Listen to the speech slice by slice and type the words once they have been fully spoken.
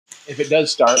if it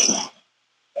does start,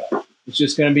 it's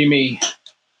just going to be me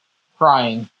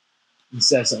crying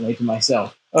incessantly to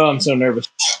myself. Oh, I'm so nervous.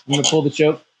 I'm going to pull the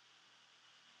choke.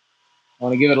 I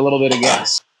want to give it a little bit of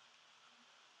gas.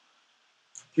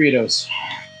 3 of those.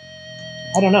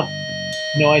 I don't know.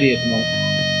 No idea at the moment.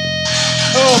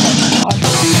 Oh my God.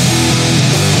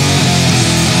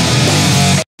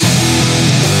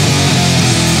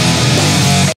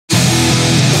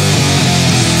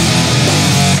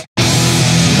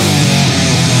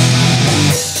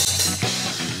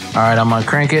 All right, I'm gonna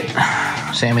crank it.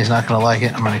 Sammy's not gonna like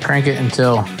it. I'm gonna crank it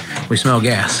until we smell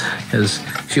gas, because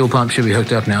fuel pump should be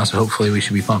hooked up now, so hopefully we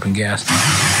should be pumping gas.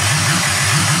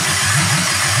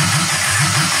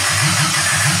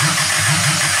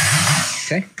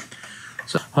 Okay.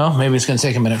 So, well, maybe it's gonna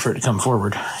take a minute for it to come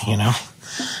forward, you know.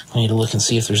 I need to look and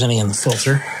see if there's any in the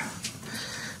filter,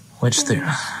 which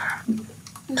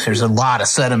there's a lot of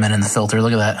sediment in the filter.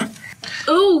 Look at that.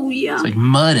 Oh, yeah. It's like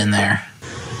mud in there.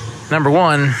 Number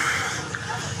one,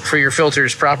 for your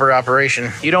filter's proper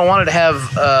operation, you don't want it to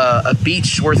have a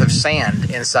beach worth of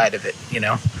sand inside of it, you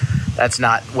know. That's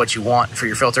not what you want for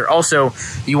your filter. Also,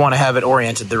 you want to have it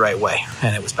oriented the right way,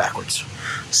 and it was backwards.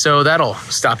 So that'll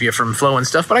stop you from flowing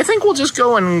stuff, but I think we'll just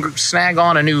go and snag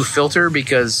on a new filter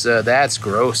because that's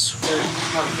gross. All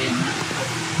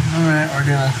right, we're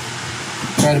gonna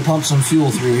try to pump some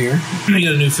fuel through here. We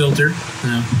got a new filter.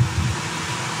 Now,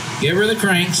 get rid of the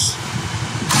cranks.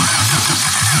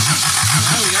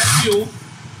 Oh, we got fuel.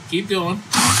 Keep going.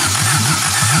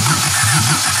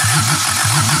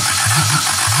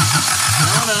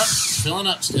 Filling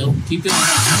up still. Keep going.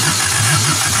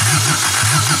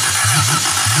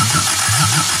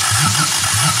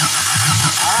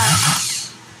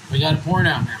 Alright. We got it pouring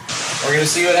out now. We're going to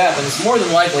see what happens. More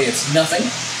than likely it's nothing,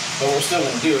 but we're still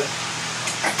going to do it.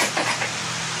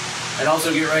 And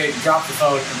also get ready to drop the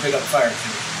phone and pick up the fire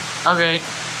extinguisher. Okay.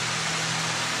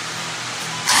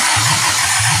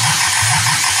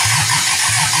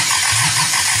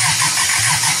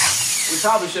 We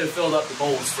probably should have filled up the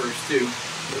bowls first too,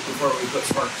 before we put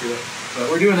spark to it. But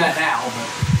we're doing that now, but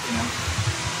you know.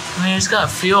 I mean, it's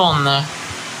got fuel in the...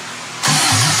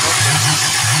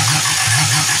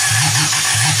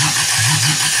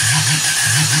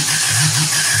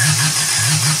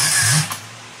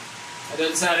 It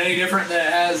doesn't sound any different than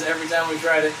it has every time we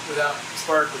tried it without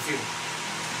spark or fuel.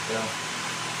 So.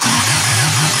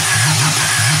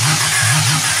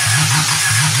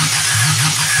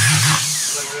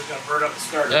 Burn up the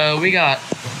starter. We got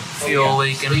fuel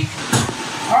leaking.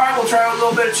 Alright, we'll try with a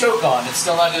little bit of choke on. It's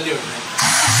still not going to do anything.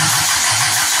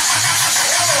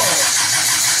 Oh.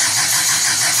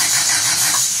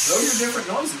 Those are different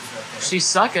noises right there. She's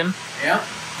sucking. Yeah.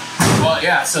 Well,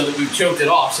 yeah, so that we've choked it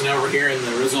off, so now we're hearing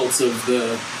the results of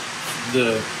the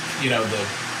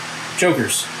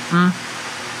chokers.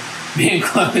 Being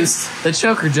closed. The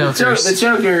choker jokers. The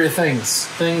choker things.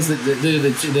 Things that do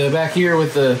the back here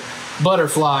with the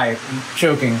butterfly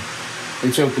choking.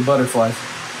 They choke the butterflies.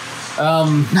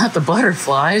 Not the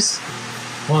butterflies.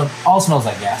 Well, it all smells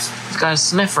like gas. It's got a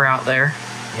sniffer out there.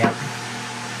 Yep.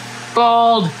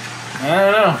 Bald. I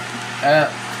don't know.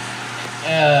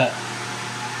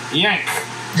 Yank.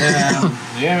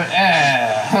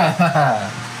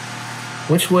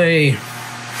 Which way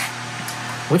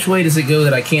does it go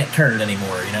that I can't turn it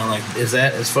anymore? You know, like, is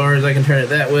that as far as I can turn it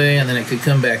that way, and then it could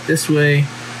come back this way?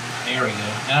 There we go.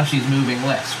 Now she's moving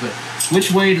less, but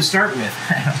which way to start with?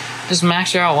 Just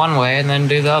max her out one way and then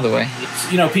do the other way.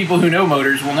 You know, people who know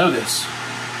motors will know this.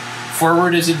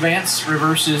 Forward is advance,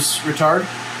 reverse is retard,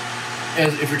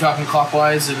 if you're talking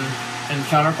clockwise and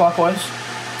counterclockwise.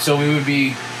 So we would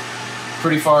be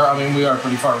pretty far, I mean, we are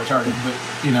pretty far retarded, but,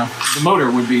 you know, the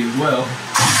motor would be as well.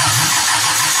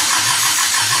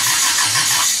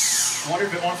 I wonder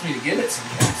if it wants me to give it some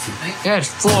gas, you think? Yeah,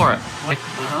 just floor it.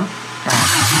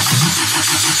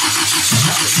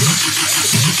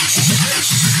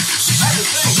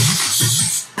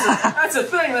 That's a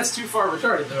thing. That's too far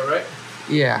retarded, though, right?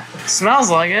 Yeah. It smells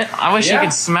like it. I wish you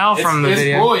could smell from the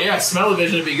video. Oh, yeah.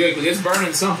 Smell-o-vision would be good, because it's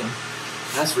burning something.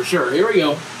 That's for sure. Here we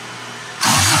go.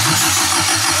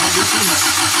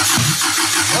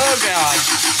 Oh, God.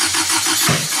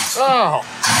 Oh.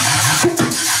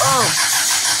 Oh.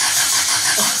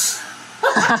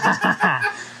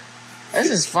 This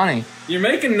is funny. You're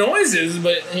making noises,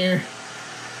 but you're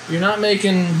not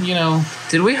making, you know...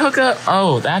 Did we hook up?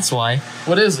 Oh, that's why.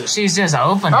 What is it? She's just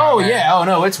open. Oh, yeah. Oh,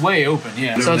 no, it's way open,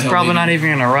 yeah. So it's probably not even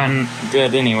going to run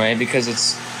good anyway, because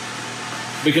it's...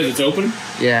 Because it's open?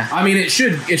 Yeah. I mean, it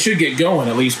should get going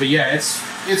at least, but yeah, it's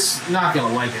not going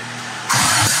to like it.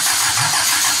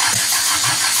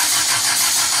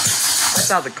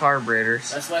 out the carburetors.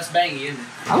 That's less bangy, isn't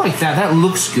it? I like that. That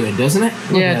looks good, doesn't it?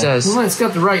 Yeah, it does. Well, it's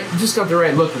got the right, just got the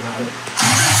right look about it.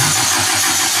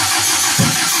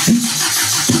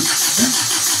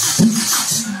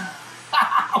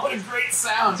 What a great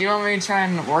sound! Do you want me to try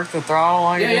and work the throttle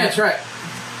while you're doing it? Yeah, try it.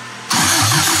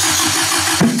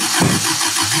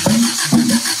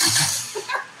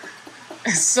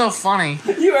 It's so funny.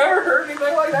 You ever heard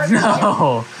anything like that?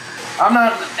 No. I'm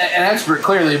not an expert,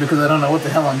 clearly, because I don't know what the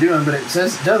hell I'm doing, but it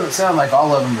doesn't sound like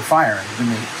all of them are firing to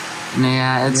me.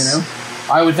 Yeah, it's... You know?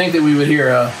 I would think that we would hear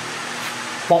a...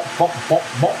 Bump, bump, bump,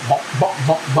 bump, bump, bump,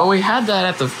 bump. Well, we had that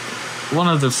at the one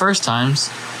of the first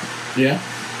times. Yeah?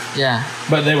 Yeah.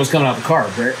 But it was coming out the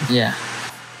carb, right? Yeah.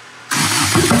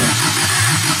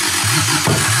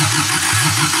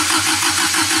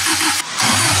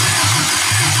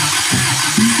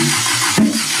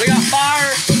 We got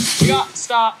fire! We got...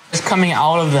 Stop. It's coming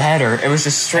out of the header. It was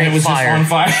just straight fire. It was just on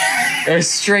fire. It was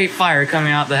straight fire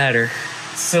coming out the header.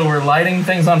 So we're lighting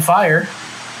things on fire.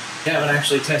 We haven't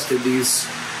actually tested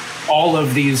all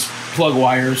of these plug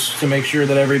wires to make sure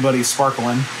that everybody's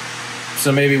sparkling.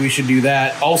 So maybe we should do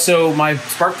that. Also, my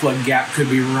spark plug gap could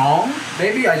be wrong.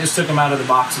 Maybe I just took them out of the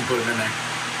box and put them in there.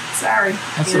 Sorry.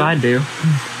 That's what I do.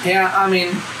 Yeah, I mean,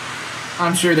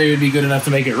 I'm sure they would be good enough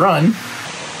to make it run.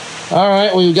 All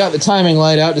right, we've got the timing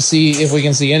light out to see if we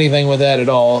can see anything with that at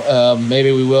all.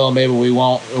 Maybe we will, maybe we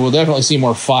won't. We'll definitely see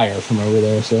more fire from over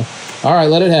there. So, all right,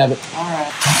 let it have it. All right.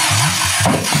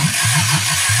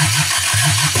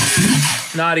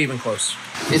 Not even close.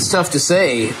 It's tough to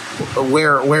say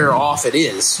where off it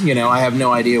is. You know, I have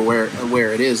no idea where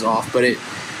it is off, but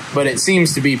it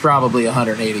seems to be probably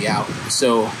 180 out.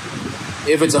 So,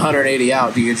 if it's 180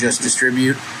 out, do you just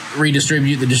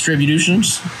redistribute the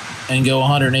distributions? And go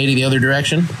 180 the other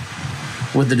direction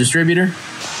with the distributor.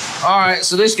 All right,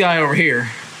 so this guy over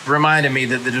here reminded me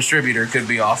that the distributor could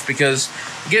be off because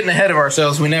getting ahead of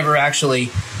ourselves, we never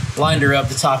actually lined her up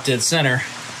the top dead center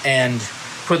and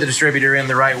put the distributor in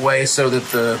the right way so that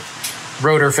the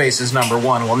rotor faces number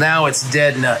one. Well, now it's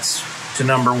dead nuts to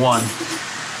number one.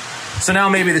 So now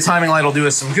maybe the timing light will do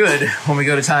us some good when we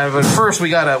go to time. But first,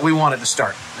 we want it to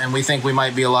start, and we think we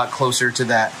might be a lot closer to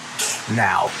that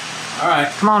now. All right.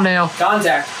 Come on, Dale.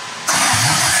 Contact.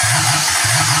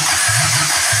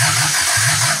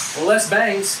 Well, less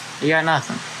bangs. You got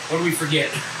nothing. What do we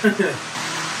forget?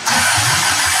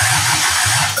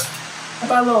 How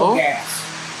about a little gas?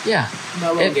 Yeah.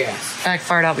 How about a little gas?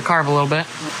 Backfired out the carb a little bit.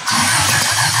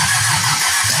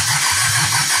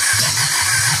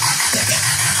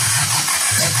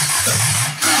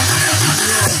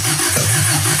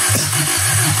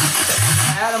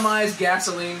 Atomized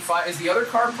gasoline. Is the other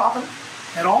carb popping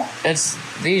at all? It's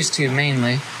these two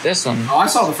mainly. This one. Oh, I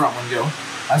saw the front one go.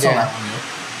 I saw that one go.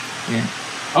 Yeah.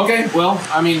 Okay, well,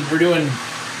 I mean, we're doing,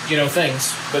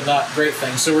 things, but not great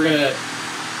things. So we're gonna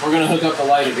hook up the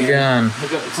light again.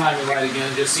 Hook up the timing light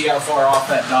again. Just see how far off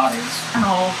that dot is.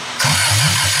 Oh.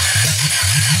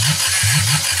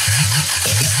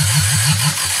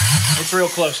 It's real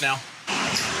close now.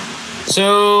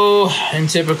 So, in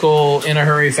typical in a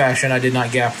hurry fashion, I did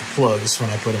not gap the plugs when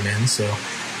I put them in. So,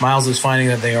 Miles is finding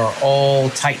that they are all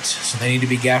tight. So, they need to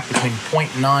be gapped between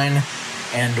 0.9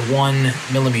 and 1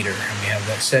 millimeter. And we have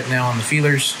that set now on the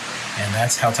feelers. And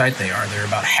that's how tight they are. They're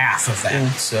about half of that.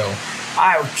 Yeah. So,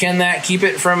 can that keep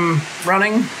it from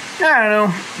running? I don't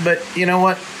know. But you know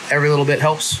what? Every little bit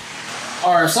helps.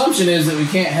 Our assumption is that we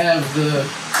can't have the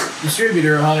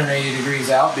distributor 180 degrees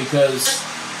out because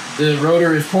the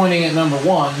rotor is pointing at number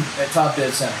one at top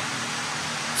dead center.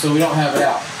 So we don't have it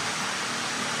out.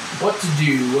 What to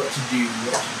do, what to do,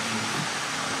 what to do.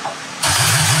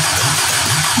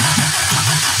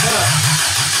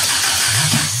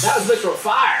 That was literal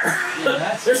fire.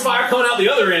 Yeah, there's fire coming out the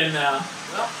other end now.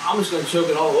 Well, I'm just going to choke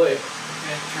it all the way.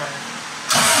 Okay, try it.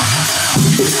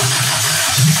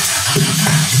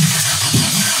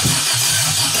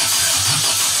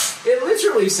 It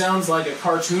literally sounds like a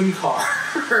cartoon car,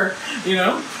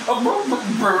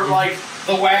 like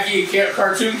the wacky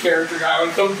cartoon character guy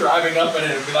would come driving up in it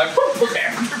and be like,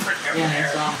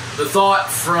 The thought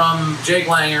from Jake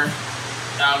Langer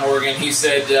out in Oregon, he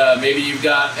said maybe you've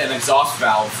got an exhaust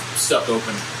valve stuck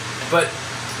open, but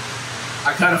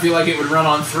I kind of feel like it would run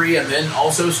on 3 and then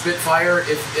also spit fire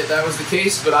if that was the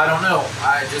case, but I don't know.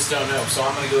 I just don't know. So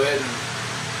I'm going to go ahead and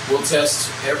we'll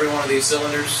test every one of these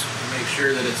cylinders and make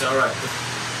sure that it's all right.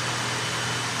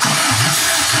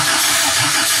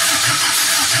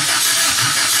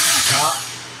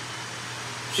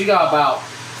 She got about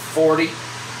 40. Okay,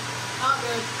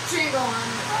 she going.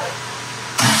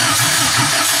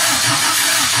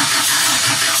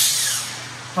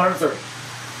 130.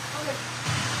 Okay.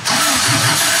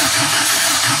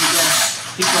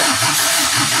 Keep going.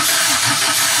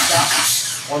 Stop.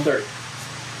 130.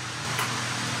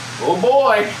 Oh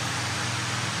boy.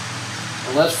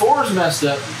 Unless 4's messed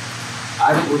up,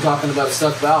 I think we're talking about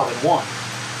stuck valve in 1.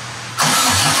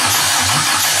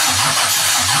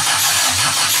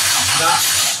 Stop.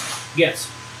 Guess.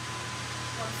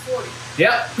 140.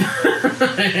 Yep.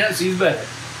 Yeah, she's better.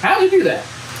 How'd you do that?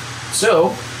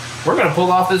 So, we're going to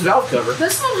pull off this valve cover.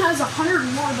 This one has 100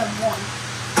 more than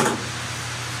 1.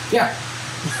 Yeah.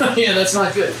 Yeah, that's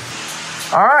not good.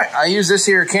 All right, I use this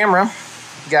here camera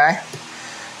guy,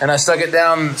 and I stuck it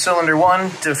down cylinder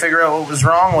 1 to figure out what was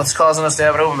wrong, what's causing us to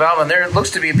have an open valve, and there looks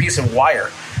to be a piece of wire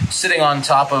sitting on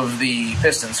top of the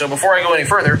piston. So before I go any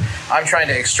further, I'm trying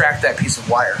to extract that piece of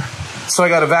wire. So I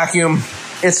got a vacuum.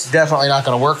 It's definitely not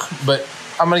going to work, but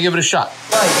I'm going to give it a shot.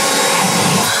 Right.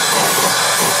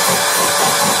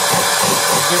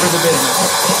 Give her the business.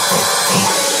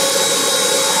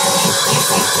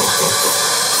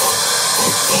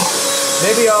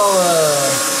 Maybe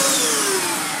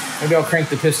I'll crank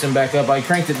the piston back up. I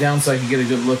cranked it down so I could get a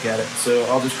good look at it. So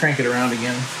I'll just crank it around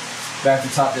again, back to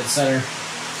top dead center,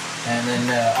 and then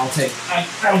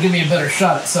that'll give me a better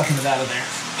shot at sucking it out of there.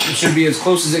 It should be as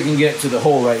close as it can get to the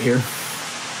hole right here.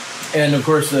 And of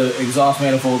course the exhaust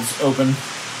manifold's open.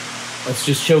 Let's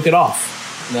just choke it off.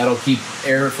 And that'll keep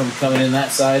air from coming in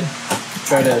that side.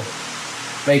 Try to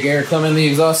make air come in the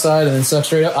exhaust side and then suck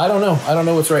straight up. I don't know. I don't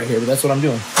know what's right here, but that's what I'm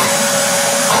doing.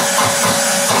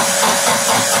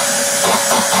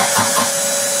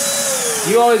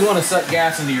 You always want to suck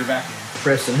gas into your vacuum.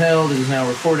 Pressed and held. It is now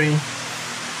recording.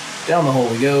 Down the hole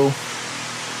we go.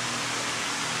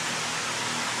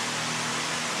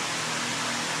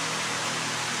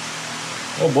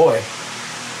 Oh boy.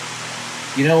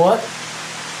 You know what?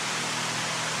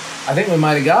 I think we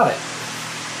might have got it.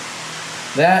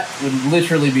 That would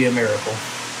literally be a miracle.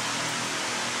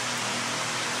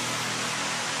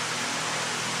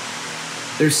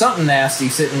 There's something nasty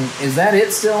sitting. Is that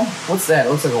it still? What's that? It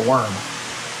looks like a worm.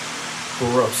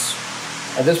 Gross.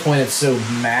 At this point, it's so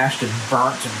mashed and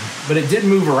burnt, but it did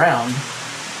move around.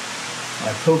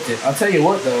 I poked it. I'll tell you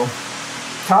what, though.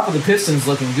 Top of the piston's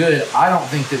looking good. I don't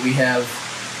think that we have.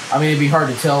 I mean, it'd be hard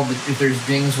to tell if there's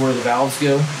dings where the valves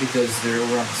go because they're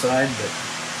over on the side, but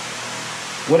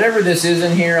whatever this is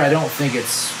in here, I don't think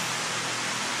it's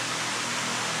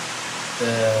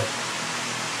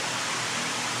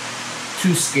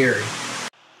too scary.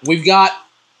 We've got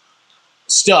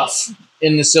stuff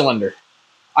in the cylinder.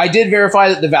 I did verify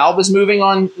that the valve is moving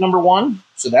on number 1,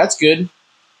 so that's good.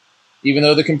 Even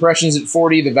though the compression's at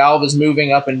 40, the valve is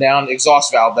moving up and down.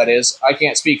 Exhaust valve, that is. I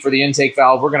can't speak for the intake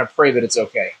valve. We're going to pray that it's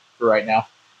okay for right now.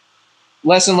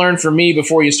 Lesson learned for me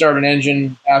before you start an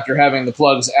engine after having the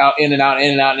plugs out, in and out,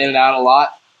 in and out, in and out a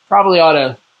lot. Probably ought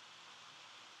to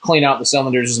clean out the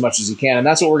cylinders as much as you can, and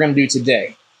that's what we're going to do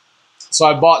today. So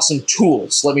I bought some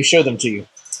tools. Let me show them to you.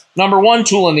 Number 1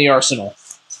 tool in the arsenal,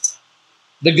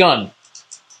 the gun.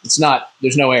 It's not,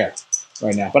 there's no air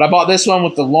right now. But I bought this one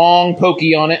with the long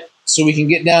pokey on it so we can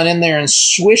get down in there and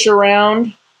swish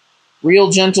around real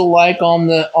gentle like on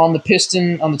the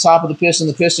piston, on the top of the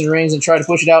piston rings, and try to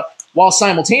push it out while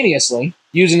simultaneously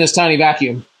using this tiny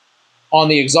vacuum on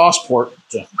the exhaust port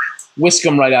to whisk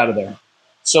them right out of there.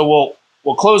 So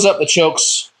we'll close up the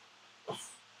chokes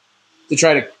to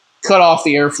try to cut off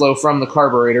the airflow from the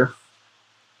carburetor.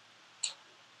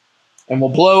 And we'll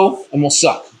blow and we'll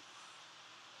suck.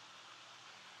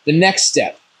 The next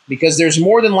step, because there's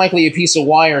more than likely a piece of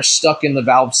wire stuck in the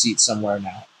valve seat somewhere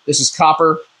now. This is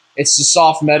copper. It's a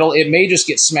soft metal. It may just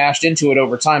get smashed into it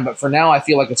over time, but for now I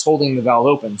feel like it's holding the valve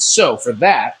open. So for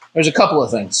that, there's a couple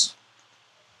of things.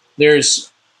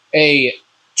 There's a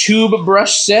tube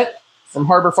brush set from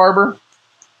Harbor Farber.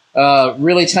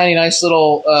 Really tiny, nice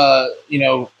little,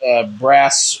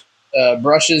 brass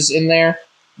brushes in there.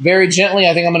 Very gently,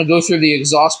 I think I'm going to go through the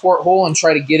exhaust port hole and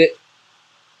try to get it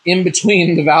in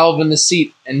between the valve and the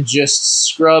seat and just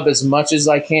scrub as much as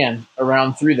I can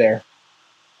around through there.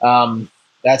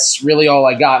 That's really all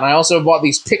I got. And I also bought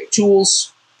these pick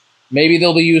tools. Maybe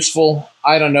they'll be useful.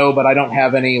 I don't know, but I don't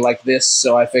have any like this,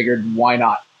 so I figured why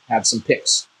not have some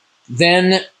picks.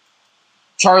 Then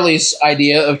Charlie's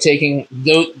idea of taking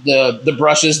the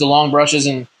brushes, the long brushes,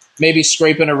 and maybe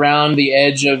scraping around the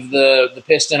edge of the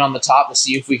piston on the top to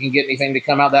see if we can get anything to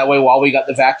come out that way while we got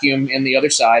the vacuum in the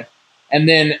other side. And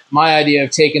then my idea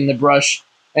of taking the brush,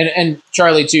 and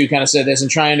Charlie too kind of said this, and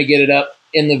trying to get it up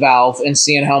in the valve and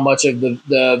seeing how much of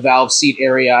the valve seat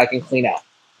area I can clean out.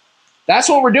 That's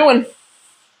what we're doing.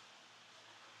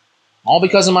 All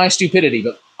because of my stupidity,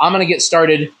 but I'm going to get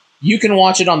started. You can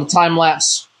watch it on the time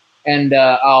lapse. and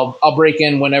I'll break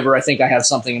in whenever I think I have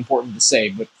something important to say.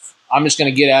 But I'm just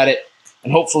going to get at it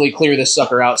and hopefully clear this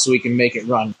sucker out so we can make it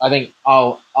run. I think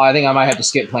I might have to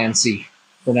skip Plan C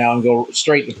for now and go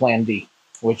straight to Plan D,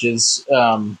 which is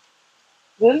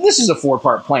this is a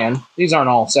 4-part plan. These aren't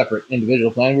all separate individual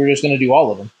plans. We're just going to do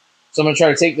all of them. So I'm going to try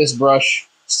to take this brush,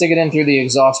 stick it in through the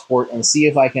exhaust port, and see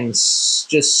if I can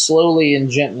just slowly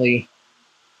and gently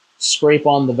scrape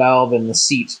on the valve and the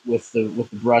seat with the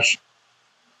brush.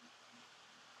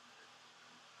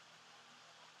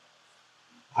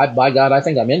 By God, I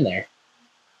think I'm in there.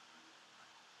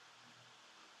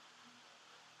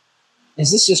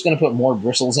 Is this just going to put more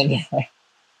bristles in there?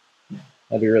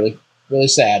 That'd be really, really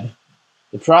sad.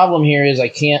 The problem here is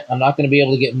I'm not going to be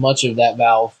able to get much of that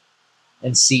valve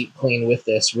and seat clean with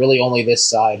this. Really only this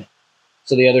side.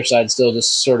 So the other side's still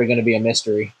just sort of going to be a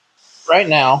mystery. Right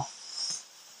now,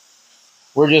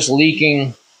 we're just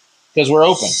leaking because we're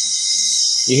open.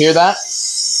 You hear that?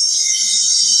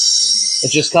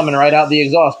 It's just coming right out the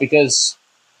exhaust because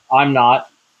I'm not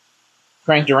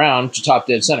cranked around to top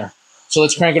dead center. So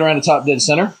let's crank it around to top dead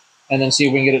center and then see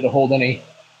if we can get it to hold any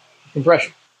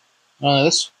compression.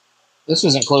 This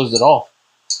isn't closed at all.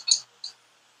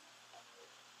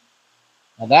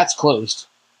 Now that's closed.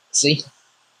 See?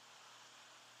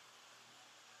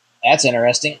 That's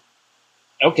interesting.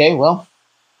 Okay, well,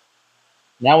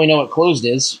 now we know what closed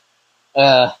is.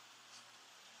 Let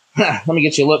me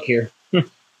get you a look here.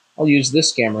 I'll use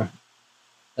this camera.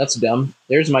 That's dumb.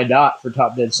 There's my dot for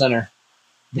top dead center.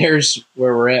 There's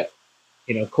where we're at,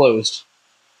 closed.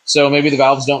 So maybe the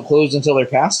valves don't close until they're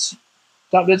past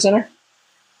top dead center,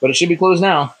 but it should be closed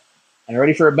now and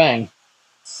ready for a bang.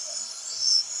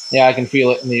 Yeah, I can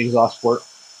feel it in the exhaust port.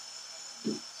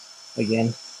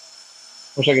 Again,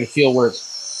 wish I could feel where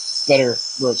it's better,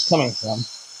 where it's coming from,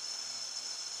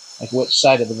 like which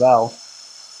side of the valve.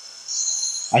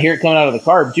 I hear it coming out of the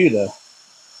carb too, though.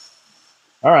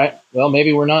 All right, well,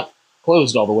 maybe we're not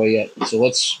closed all the way yet, so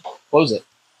let's close it.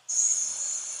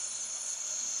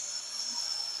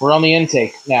 We're on the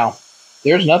intake now.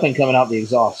 There's nothing coming out the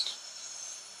exhaust.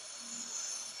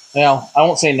 Well, I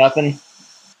won't say nothing.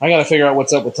 I got to figure out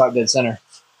what's up with top dead center.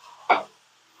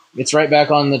 It's right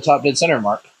back on the top dead center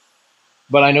mark.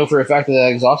 But I know for a fact that the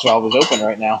exhaust valve is open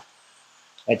right now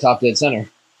at top dead center.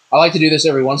 I like to do this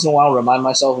every once in a while, remind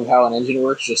myself of how an engine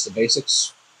works, just the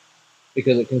basics,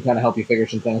 because it can kind of help you figure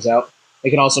some things out. It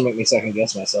can also make me second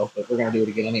guess myself, but we're going to do it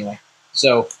again anyway.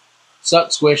 So,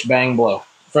 suck, squish, bang, blow.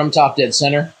 From top dead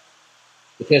center,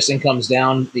 the piston comes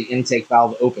down, the intake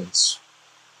valve opens.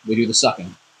 We do the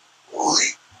sucking.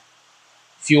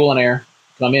 Fuel and air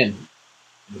come in.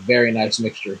 A very nice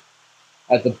mixture.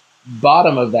 At the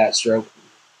bottom of that stroke,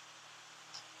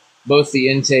 both the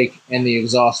intake and the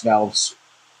exhaust valves.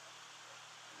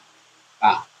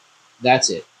 That's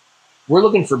it. We're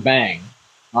looking for bang,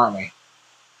 aren't we?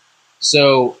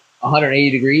 So 180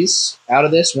 degrees out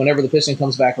of this, whenever the piston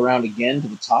comes back around again to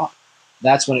the top,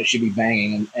 that's when it should be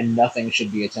banging, and nothing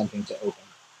should be attempting to open,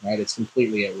 right? It's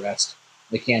completely at rest.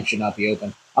 The cam should not be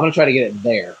open. I'm going to try to get it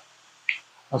there.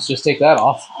 Let's just take that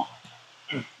off.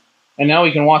 And now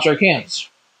we can watch our cams,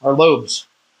 our lobes,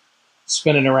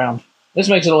 spinning around. This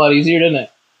makes it a lot easier, doesn't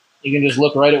it? You can just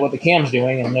look right at what the cam's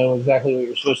doing and know exactly what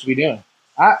you're supposed to be doing.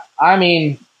 I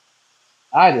mean,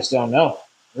 I just don't know.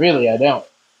 Really, I don't.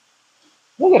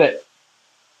 Look at it.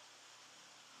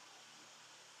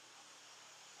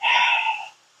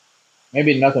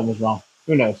 Maybe nothing was wrong.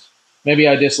 Who knows? Maybe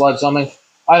I dislodged something.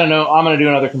 I don't know. I'm going to do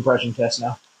another compression test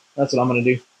now. That's what I'm going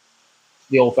to do.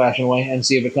 The old-fashioned way, and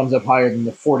see if it comes up higher than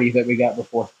the 40 that we got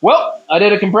before. Well, I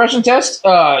did a compression test.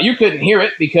 You couldn't hear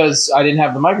it because I didn't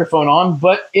have the microphone on,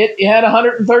 but it had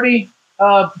 130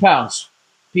 pounds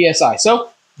PSI. So,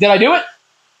 did I do it?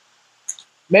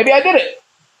 Maybe I did it.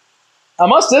 I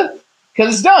must have,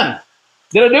 because it's done.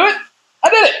 Did I do it? I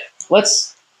did it.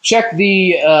 Let's check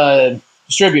the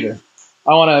distributor.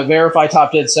 I want to verify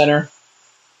top dead center,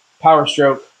 power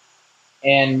stroke,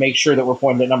 and make sure that we're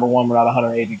pointed at number 1. We're not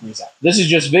 180 degrees out. This is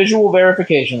just visual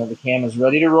verification that the cam is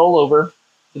ready to roll over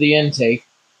to the intake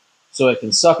so it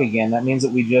can suck again. That means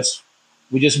that we just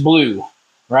blew,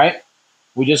 right?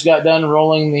 We just got done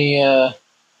rolling the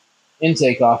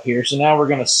intake off here, so now we're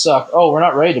going to suck. Oh, we're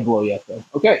not ready to blow yet, though.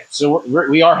 Okay, so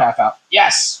we are half out.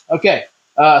 Yes! Okay.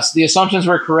 So the assumptions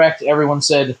were correct. Everyone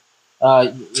said,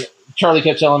 Charlie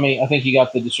kept telling me, I think you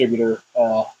got the distributor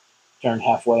turned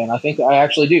halfway, and I think I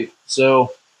actually do.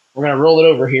 So we're going to roll it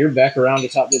over here, back around to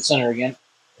top dead center again,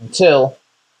 until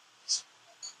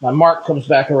my mark comes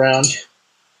back around to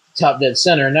top dead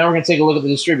center. And now we're going to take a look at the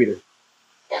distributor,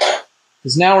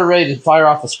 because now we're ready to fire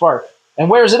off the spark. And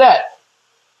where's it at?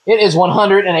 It is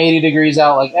 180 degrees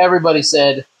out like everybody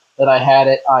said that I had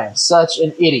it. I am such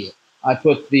an idiot. I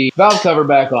put the valve cover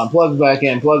back on, plugs back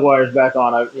in, plug wires back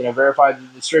on. I verified the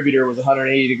distributor was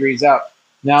 180 degrees out.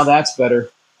 Now that's better.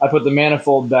 I put the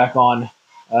manifold back on,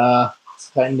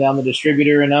 tightened down the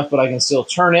distributor enough, but I can still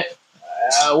turn it.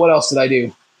 What else did I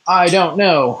do? I don't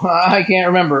know. I can't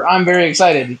remember. I'm very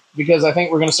excited because I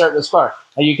think we're going to start this car.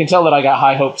 You can tell that I got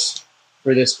high hopes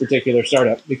for this particular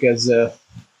startup because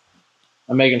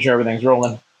I'm making sure everything's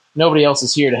rolling. Nobody else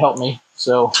is here to help me,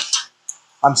 so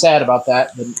I'm sad about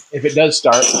that. But if it does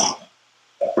start,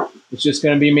 it's just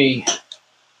going to be me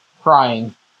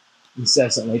crying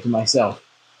incessantly to myself.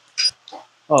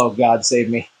 Oh, God save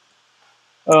me.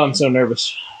 Oh, I'm so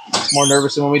nervous. More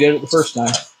nervous than when we did it the first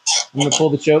time. I'm going to pull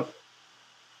the choke.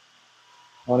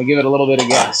 I want to give it a little bit of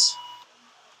gas.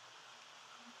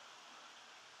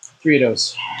 3 of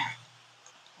those.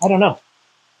 I don't know.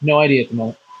 No idea at the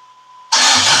moment.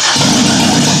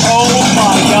 Oh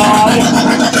my God.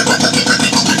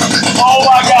 Oh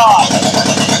my God.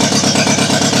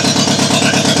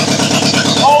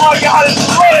 Oh my God, it's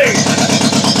running.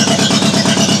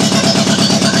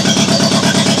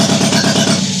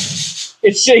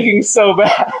 It's shaking so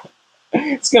bad.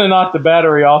 It's going to knock the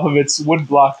battery off of its wood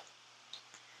block.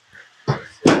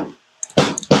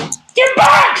 Get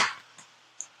back!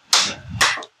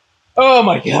 Oh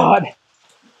my God.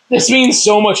 This means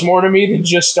so much more to me than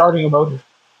just starting a motor.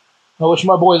 I wish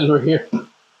my boys were here.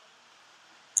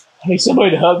 I need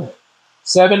somebody to hug.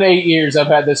 7, 8 years I've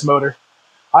had this motor.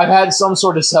 I've had some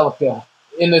sort of Celica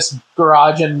in this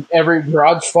garage and every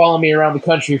garage following me around the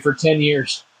country for 10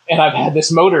 years. And I've had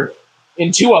this motor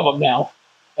in 2 of them now.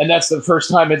 And that's the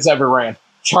first time it's ever ran.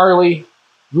 Charlie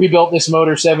rebuilt this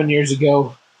motor 7 years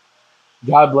ago.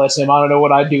 God bless him. I don't know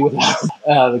what I'd do without him.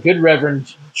 The good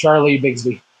Reverend Charlie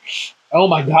Bigsby. Oh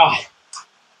my God.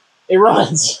 It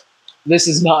runs. This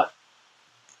is not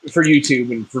for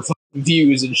YouTube and for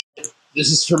views and shit.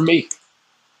 This is for me.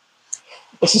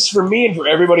 This is for me and for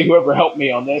everybody who ever helped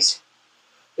me on this.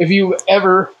 If you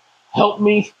ever helped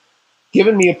me,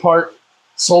 given me a part,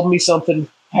 sold me something,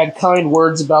 had kind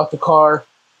words about the car,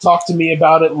 talked to me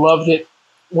about it, loved it,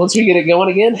 once we get it going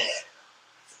again,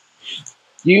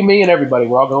 you, me, and everybody,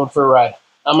 we're all going for a ride.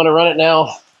 I'm going to run it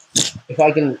now. If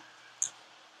I can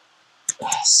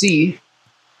see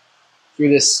through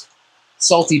this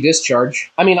salty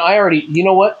discharge. I mean, I already, you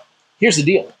know what? Here's the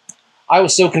deal. I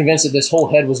was so convinced that this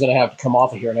whole head was going to have to come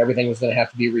off of here and everything was going to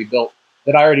have to be rebuilt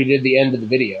that I already did the end of the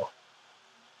video.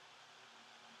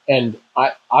 And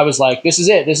I was like, this is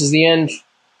it. This is the end.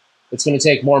 It's going to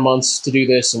take more months to do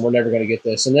this and we're never going to get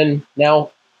this. And then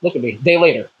now, look at me. 1 day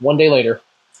later,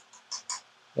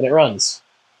 and it runs.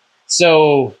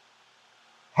 So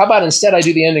how about instead I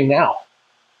do the ending now?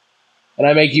 And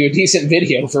I make you a decent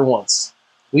video for once.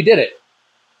 We did it.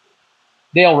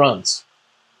 Dale runs.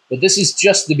 But this is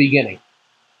just the beginning.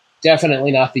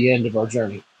 Definitely not the end of our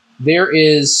journey. There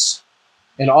is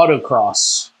an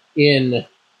autocross in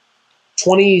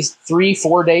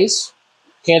 4 days.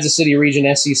 Kansas City Region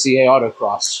SCCA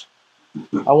autocross.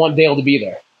 I want Dale to be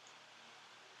there.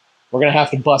 We're going to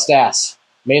have to bust ass,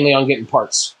 mainly on getting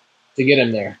parts to get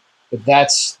him there. But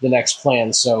that's the next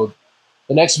plan. So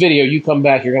the next video, you come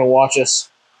back, you're going to watch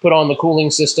us put on the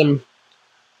cooling system,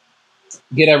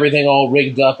 get everything all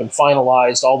rigged up and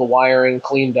finalized, all the wiring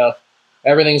cleaned up.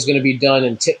 Everything's going to be done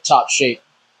in tip-top shape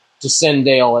to send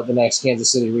Dale at the next Kansas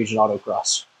City Region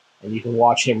Autocross. And you can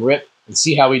watch him rip and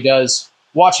see how he does,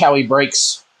 watch how he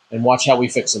breaks, and watch how we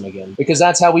fix him again. Because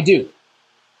that's how we do.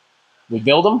 We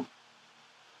build them,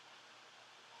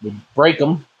 we break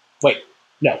them. Wait,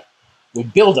 no. We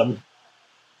build them,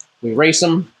 we race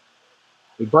them,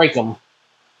 we break them,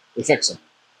 we fix them.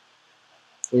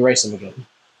 We race them again.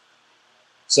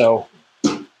 So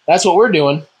that's what we're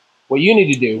doing. What you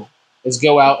need to do is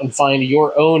go out and find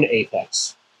your own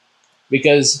Apex.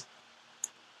 Because,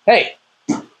 hey,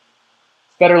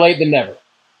 better late than never.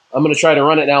 I'm going to try to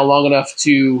run it now long enough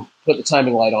to put the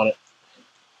timing light on it.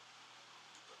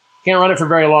 Can't run it for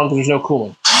very long because there's no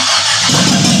cooling.